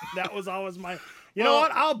 That was always my... You know Well-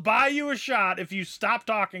 what? I'll buy you a shot if you stop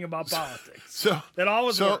talking about politics. so That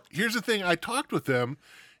always so worked. here's the thing. I talked with him,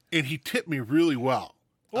 and he tipped me really well.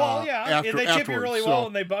 Well, yeah, they tip you afterwards. really well,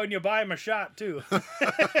 and you buy him a shot too.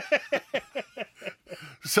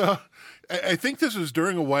 So I think this was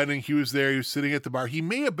during a wedding. He was there. He was sitting at the bar. He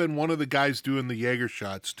may have been one of the guys doing the Jaeger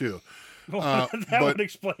shots too. that but- would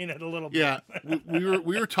explain it a little bit. Yeah,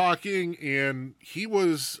 we were talking, and he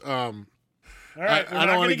was. All right, we're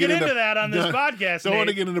not going to get into that on this podcast. Don't want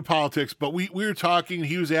to Nate. get into politics, but we were talking.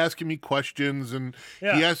 He was asking me questions, and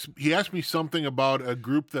Yeah. he asked me something about a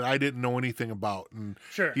group that I didn't know anything about. And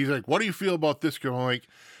Sure. he's like, "What do you feel about this group?" I'm like,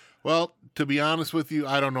 "Well, to be honest with you,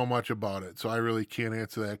 I don't know much about it, so I really can't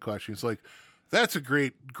answer that question." It's like, that's a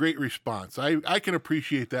great response. I can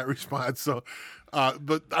appreciate that response. So,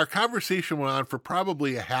 but our conversation went on for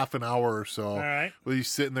probably a half an hour or so. All right. Where he's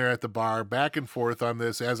sitting there at the bar, back and forth on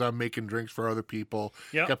this as I'm making drinks for other people.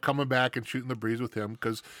 Yep. Kept coming back and shooting the breeze with him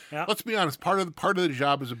because Yep. let's be honest, part of the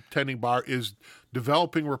job as a tending bar is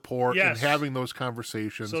developing rapport Yes. and having those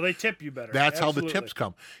conversations. So they tip you better. That's how the Absolutely. tips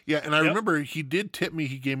come. Yeah, and I Yep. remember he did tip me.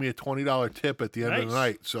 He gave me a $20 tip at the end of the Nice.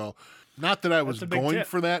 night. So Not that I was a big going tip.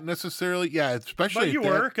 for that necessarily. Yeah, especially But you at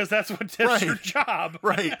that- were, because that's what tips your job.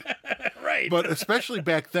 Right. Right. But especially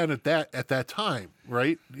back then at that time,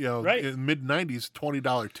 right? You know, Right. in mid '90s,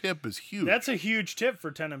 $20 tip is huge. that's a huge tip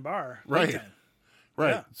for Tenon Bar. Big Right. time. right.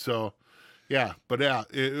 yeah. So, yeah, but yeah,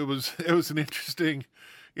 it was an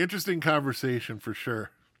interesting conversation for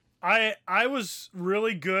sure. I was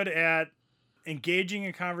really good at engaging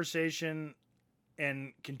in conversation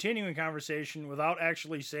and continuing conversation without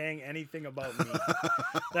actually saying anything about me.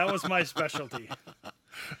 That was my specialty.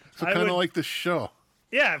 So I kind of would- like the show.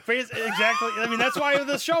 Yeah, exactly. I mean, that's why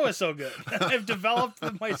this show is so good. I've developed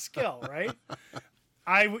my skill, right?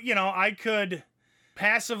 I could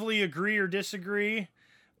passively agree or disagree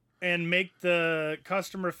and make the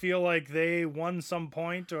customer feel like they won some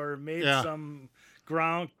point or made Yeah. some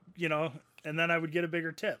ground, and then I would get a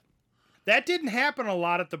bigger tip. That didn't happen a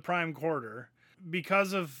lot at the Prime Quarter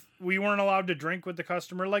because we weren't allowed to drink with the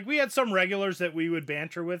customer. Like, we had some regulars that we would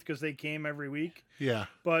banter with because they came every week. Yeah.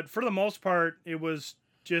 But for the most part, it was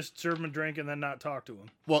just serve them a drink and then not talk to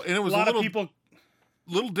them. Well, and it was A lot little, of people,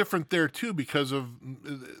 little different there too because of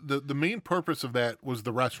the main purpose of that was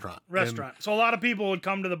the restaurant. And so a lot of people would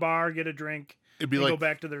come to the bar, get a drink, it'd be and like go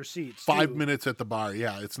back to their seats. 5 too. minutes at the bar.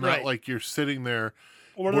 Yeah, it's not Right. like you're sitting there.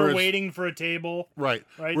 Or they're whereas- waiting for a table, Right.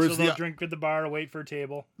 right? Whereas So they'll drink at the bar, wait for a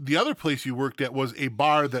table. the other place you worked at was a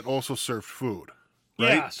bar that also served food.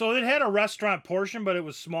 Right? Yeah, so it had a restaurant portion, but it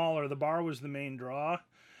was smaller. The bar was the main draw,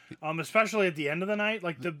 especially at the end of the night.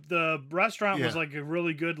 Like the restaurant was Yeah. like a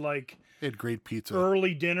really good like They had great pizza.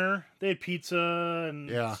 early dinner. They had pizza and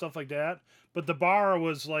Yeah. stuff like that. But the bar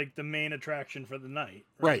was like the main attraction for the night.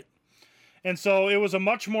 Right. And so it was a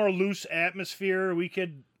much more loose atmosphere. We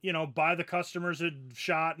could, buy the customers a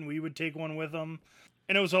shot and we would take one with them.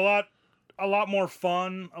 And it was a lot more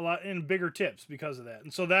fun, and bigger tips because of that.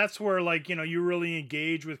 And so that's where you really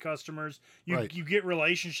engage with customers. You get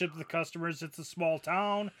relationships with the customers. It's a small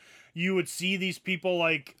town. You would see these people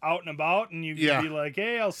like out and about and you'd Yeah. be like,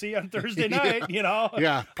 "Hey, I'll see you on Thursday night," Yeah. I'll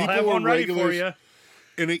People have were one ready for regulars.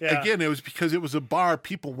 you. And Yeah. again, it was because it was a bar.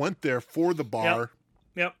 People went there for the bar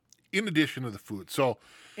Yep. in addition to the food. So,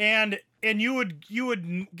 And you would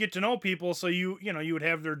get to know people, so you would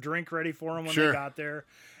have their drink ready for them when Sure. they got there.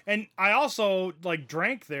 And I also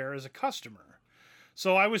drank there as a customer,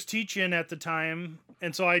 so I was teaching at the time,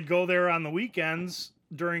 and so I'd go there on the weekends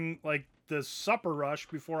during the supper rush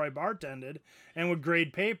before I bartended, and would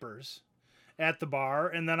grade papers at the bar,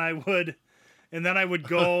 and then I would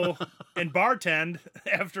go and bartend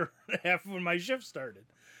after when my shift started.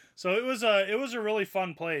 So it was a really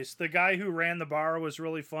fun place. The guy who ran the bar was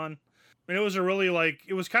really fun. And it was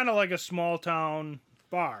it was kind of like a small town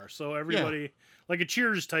bar. So everybody, like a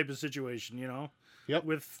Cheers type of situation, Yep.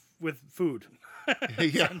 with food, yeah.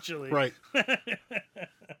 essentially. Right.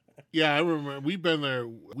 Yeah, I remember we've been there.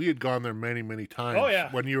 We had gone there many, many times. Oh, yeah.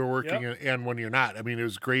 When you were working Yep. and when you're not. I mean, it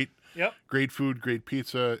was great. Yep. Great food, great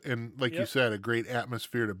pizza, and like you Yep. said, a great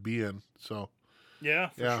atmosphere to be in. So Yeah,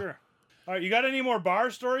 for Yeah. sure. All right, you got any more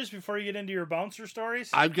bar stories before you get into your bouncer stories?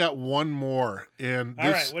 I've got one more, and All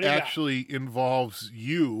right, this what do you got? actually involves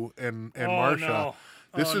you and Oh, Marsha. no.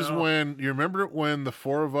 This Oh, is no. when you remember when the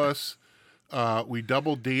four of us we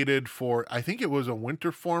double dated for I think it was a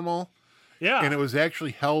winter formal, Yeah. and it was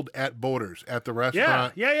actually held at Boaters at the yeah.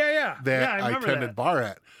 restaurant Yeah. that yeah, I I remember tended that. bar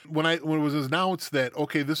at. When it was announced that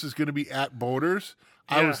okay, this is going to be at Boaters,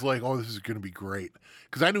 I Yeah. was like, oh, this is going to be great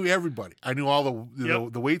because I knew everybody. I knew all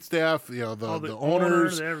the wait staff, All the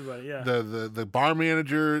owners, everybody, yeah. the bar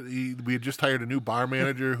manager. We had just hired a new bar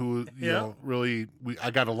manager who really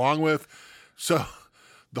I got along with. So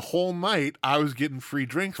the whole night I was getting free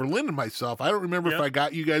drinks for Lynn and myself. I don't remember if Yep. I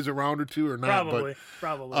got you guys a round or two or not.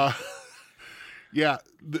 Probably. Yeah,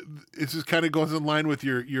 this just kind of goes in line with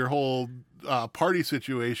your whole party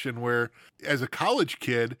situation where as a college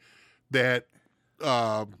kid that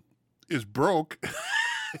is broke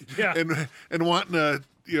Yeah. and wanting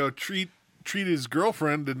to treat his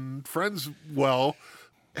girlfriend and friends well,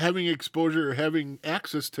 having exposure or having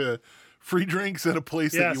access to free drinks at a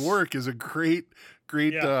place that you Yes. work is a great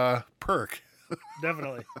Yeah. perk.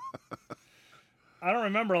 Definitely. I don't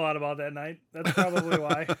remember a lot about that night. That's probably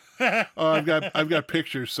why. Oh, I've got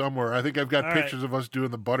pictures somewhere. I think I've got All right. pictures of us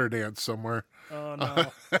doing the butter dance somewhere. Oh no.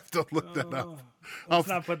 I have to look that up. Let's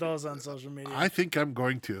not put those on social media. I think I'm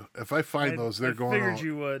going to. If I find those, they're going figured out.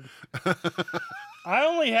 you would. I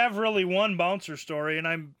only have really one bouncer story, and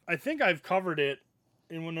I think I've covered it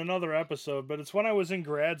in another episode, but it's when I was in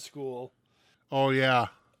grad school. Oh yeah,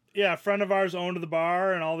 Yeah, a friend of ours owned the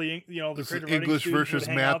bar, and all the the this is creative writing English students versus would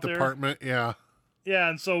hang math out there. department. Yeah, Yeah,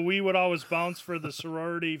 and so we would always bounce for the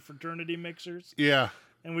sorority fraternity mixers. yeah.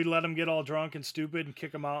 And we'd let them get all drunk and stupid and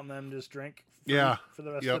kick them out and then just drink for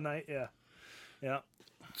the rest of the night. Yeah. Yeah.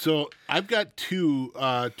 So I've got two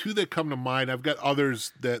that come to mind. I've got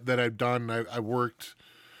others that I've done. I worked,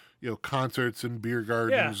 concerts and beer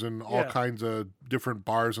gardens and all kinds of different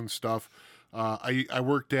bars and stuff. I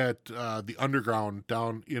worked at the Underground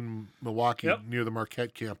down in Milwaukee near the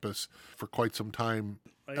Marquette campus for quite some time.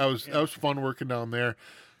 That was fun working down there.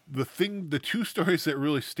 The two stories that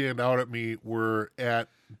really stand out at me were at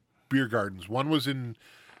beer gardens. One was in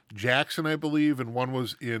Jackson, I believe, and one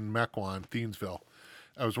was in Mequon, Thiensville.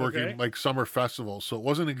 I was working like summer festivals, so it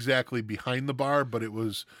wasn't exactly behind the bar, but it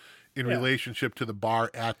was in relationship to the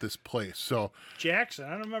bar at this place. So Jackson,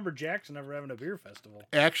 I don't remember Jackson ever having a beer festival.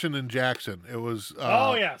 Action in Jackson. It was.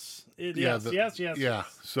 Yes. Yes. Yeah.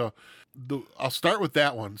 So I'll start with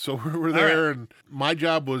that one. So we're there, and my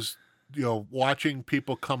job was, watching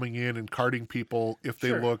people coming in and carding people if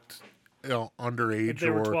they looked, underage, if they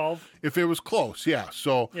were 12, if it was close. Yeah.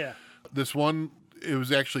 So this one, it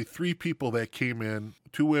was actually 3 people that came in,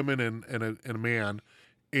 2 women and a man,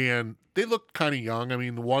 and they looked kind of young. I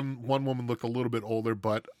mean, the one woman looked a little bit older,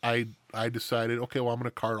 but I decided, okay, well, I'm going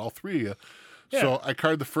to card all 3 of you. Yeah. So I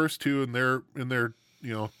carded the first 2, and they're in their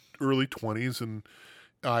early 20s, and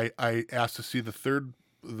I asked to see the third,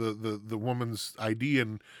 the woman's ID,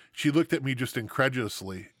 and she looked at me just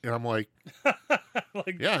incredulously, and I'm like,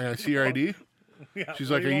 yeah, I see your ID. Yeah,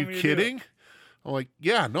 she's like, are you kidding? I'm like,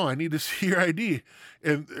 yeah, no, I need to see your ID.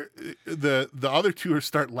 And the other 2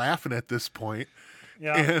 start laughing at this point.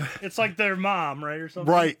 Yeah, and it's like their mom, right, or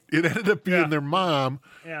something. Right. It ended up being their mom,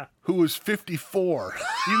 who was 54.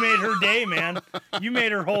 You made her day, man. You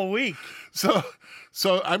made her whole week. So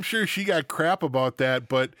I'm sure she got crap about that,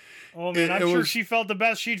 but I'm sure she felt the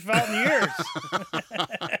best she'd felt in years.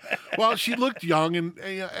 Well, she looked young, and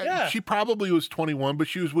she probably was 21, but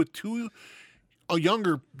she was with 2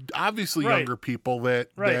 younger people that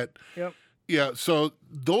Yep. Yeah, so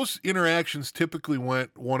those interactions typically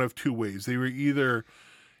went one of 2 ways. They were either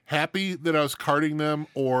happy that I was carding them,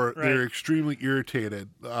 or they're extremely irritated.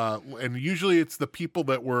 And usually it's the people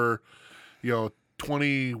that were,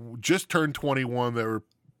 20, just turned 21, that were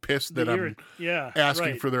pissed that I'm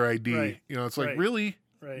asking for their ID. Right. It's like, really?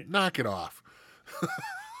 Right. Knock it off.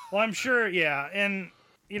 Well, I'm sure, and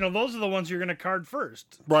those are the ones you're going to card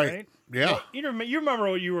first. Right. Yeah. Well, you remember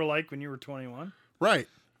what you were like when you were 21. Right.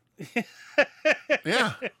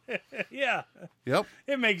 Yeah. Yeah. Yep.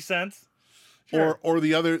 It makes sense. Sure. Or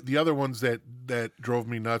the other ones that drove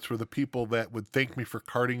me nuts were the people that would thank me for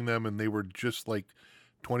carding them, and they were just like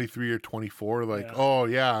 23 or 24. Like, oh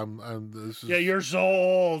yeah, this is. Yeah, you're so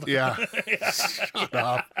old. Yeah. Shut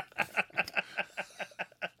up.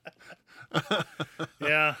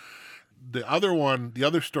 Yeah. The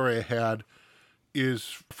other story I had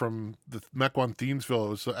is from the Mequon Thiensville. It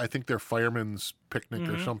was, I think, their fireman's picnic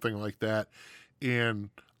or something like that. And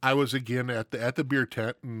I was again at the beer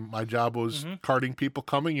tent, and my job was carding people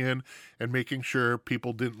coming in and making sure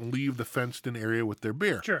people didn't leave the fenced-in area with their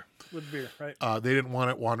beer. Sure, with beer, right? They didn't want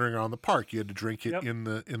it wandering around the park. You had to drink it in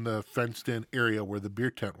the fenced-in area where the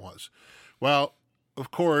beer tent was. Well,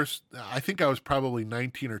 of course, I think I was probably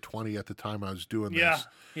 19 or 20 at the time I was doing this.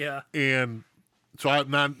 Yeah. And so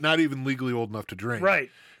I'm not even legally old enough to drink. Right.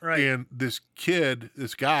 And this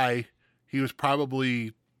guy, he was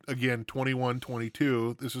probably, again, 21,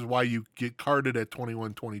 22. This is why you get carded at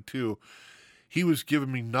 21, 22. He was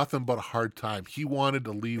giving me nothing but a hard time. He wanted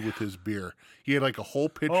to leave with his beer. He had like a whole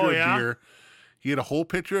pitcher of beer. He had a whole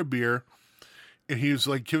pitcher of beer, and he was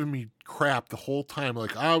like giving me crap the whole time.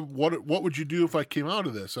 Like, what would you do if I came out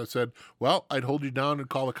of this? I said, well, I'd hold you down and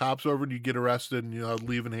call the cops over, and you'd get arrested, and I'd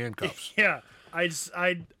leave in handcuffs. Yeah.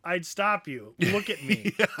 I'd stop you. Look at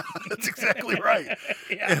me. Yeah, that's exactly right.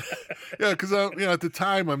 Because at the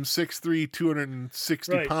time I'm 6'3",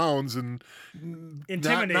 260 pounds, and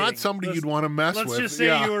intimidating. Not somebody you'd want to mess with. Let's just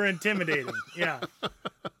say you were intimidating. Yeah,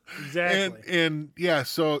 exactly.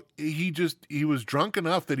 So he was drunk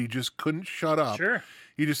enough that he just couldn't shut up. Sure.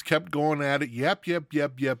 He just kept going at it. Yep.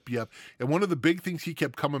 And one of the big things he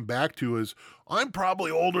kept coming back to is, I'm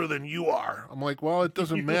probably older than you are. I'm like, well, it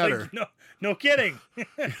doesn't matter. Like, no kidding.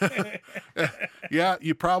 Yeah,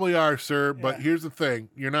 you probably are, sir. But here's the thing.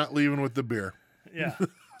 You're not leaving with the beer. Yeah.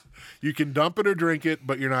 You can dump it or drink it,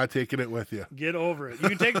 but you're not taking it with you. Get over it. You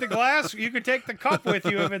can take the glass. You can take the cup with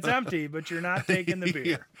you if it's empty, but you're not taking the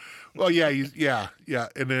beer. Well, yeah.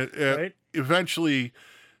 And eventually,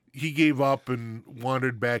 he gave up and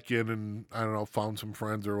wandered back in and, I don't know, found some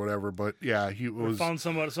friends or whatever. But yeah, he was found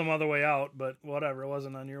some other way out, but whatever. It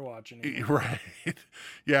wasn't on your watch anymore. right.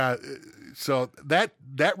 Yeah. So that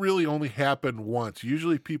really only happened once.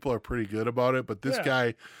 Usually people are pretty good about it, but this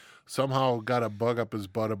guy somehow got a bug up his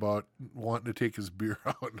butt about wanting to take his beer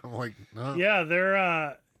out. And I'm like, no. Yeah,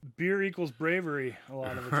 they're beer equals bravery a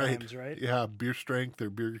lot of the times, right? Yeah, beer strength or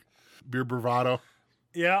beer bravado.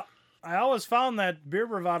 Yeah. I always found that beer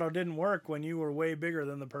bravado didn't work when you were way bigger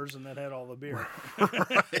than the person that had all the beer.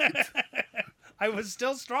 Right. I was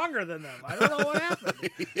still stronger than them. I don't know what happened.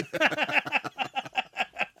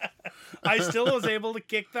 I still was able to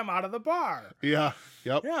kick them out of the bar. Yeah.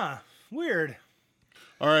 Yep. Yeah. Weird.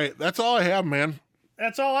 All right. That's all I have, man.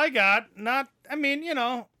 That's all I got.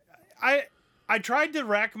 I tried to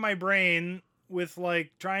rack my brain with like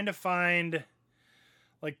trying to find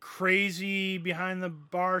like crazy behind the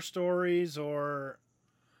bar stories or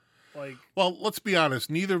like. Well, let's be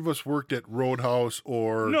honest. Neither of us worked at Roadhouse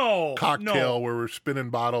or Cocktail where we're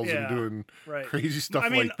spinning bottles and doing crazy stuff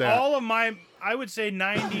like that. I would say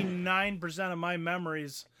 99% of my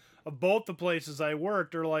memories of both the places I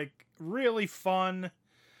worked are like really fun.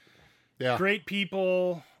 Yeah. Great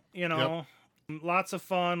people, lots of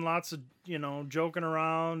fun, lots of, joking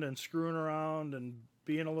around and screwing around and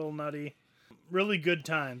being a little nutty. Really good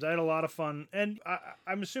times. I had a lot of fun. And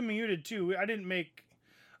I'm assuming you did too. I didn't make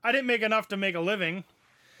enough to make a living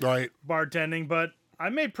bartending, but I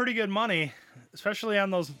made pretty good money, especially on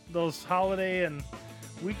those holiday and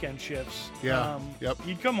weekend shifts. Yeah. Yep.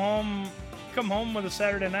 You'd come home with a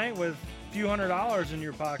Saturday night with a few $100s in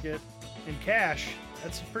your pocket in cash.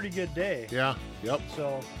 That's a pretty good day. Yeah. Yep.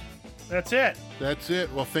 So that's it. That's it.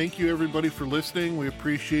 Well, thank you everybody for listening. We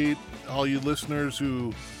appreciate all you listeners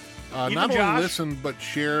who not only listen but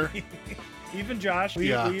share. Even Josh.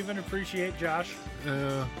 We even appreciate Josh.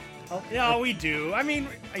 Yeah, we do. I mean,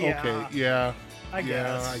 yeah. Okay. Yeah. I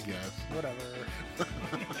guess. Yeah, I guess. Whatever.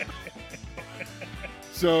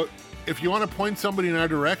 So, if you want to point somebody in our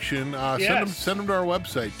direction, send them to our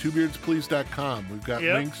website, twobeardsplease.com. We've got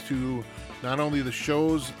links to not only the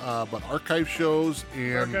shows, but archive shows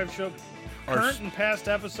and current and past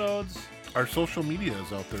episodes. Our social media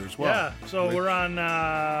is out there as well. Yeah, so we're on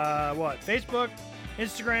Facebook,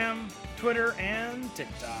 Instagram, Twitter, and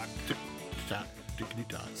TikTok. TikTok.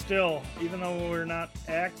 Still, even though we're not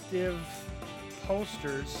active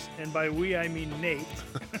posters, and by we I mean Nate,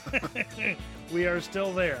 we are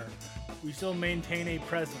still there. We still maintain a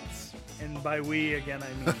presence, and by we again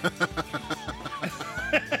I mean.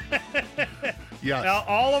 Yes. Now,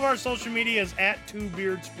 all of our social media is at Two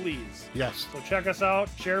Beards Please. Yes. So check us out,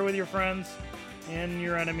 share with your friends and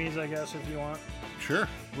your enemies, I guess, if you want. Sure,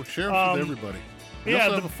 we'll share it with everybody.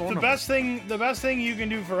 The best thing you can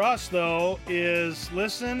do for us though is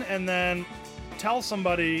listen and then tell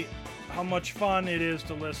somebody how much fun it is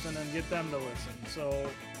to listen and get them to listen. So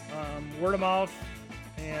word of mouth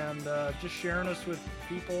and just sharing us with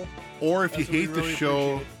people. Or if you hate the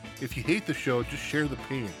show, just share the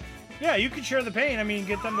pain. Yeah, you can share the pain. I mean,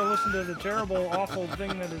 get them to listen to the terrible, awful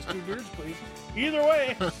thing that is Two Beards Please. Either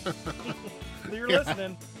way, you're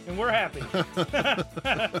listening, and we're happy.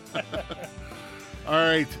 All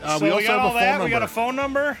right. So we also have a phone number. We got a phone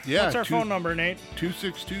number? Yeah. What's our phone number, Nate?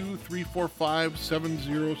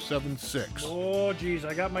 262-345-7076. Oh, geez.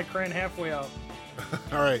 I got my crayon halfway out.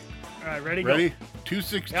 All right. All right, ready? Ready? Go.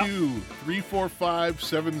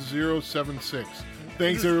 262-345-7076.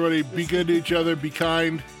 Thanks, everybody. Be good to each other. Be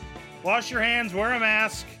kind. Wash your hands. Wear a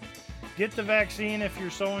mask. Get the vaccine if you're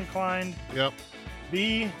so inclined. Yep.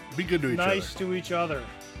 Be good to each other. Nice to each other,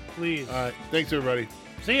 please. All right. Thanks, everybody.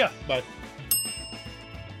 See ya. Bye.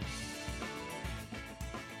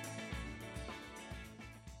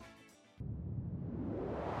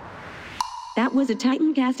 That was a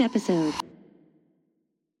TitanCast episode.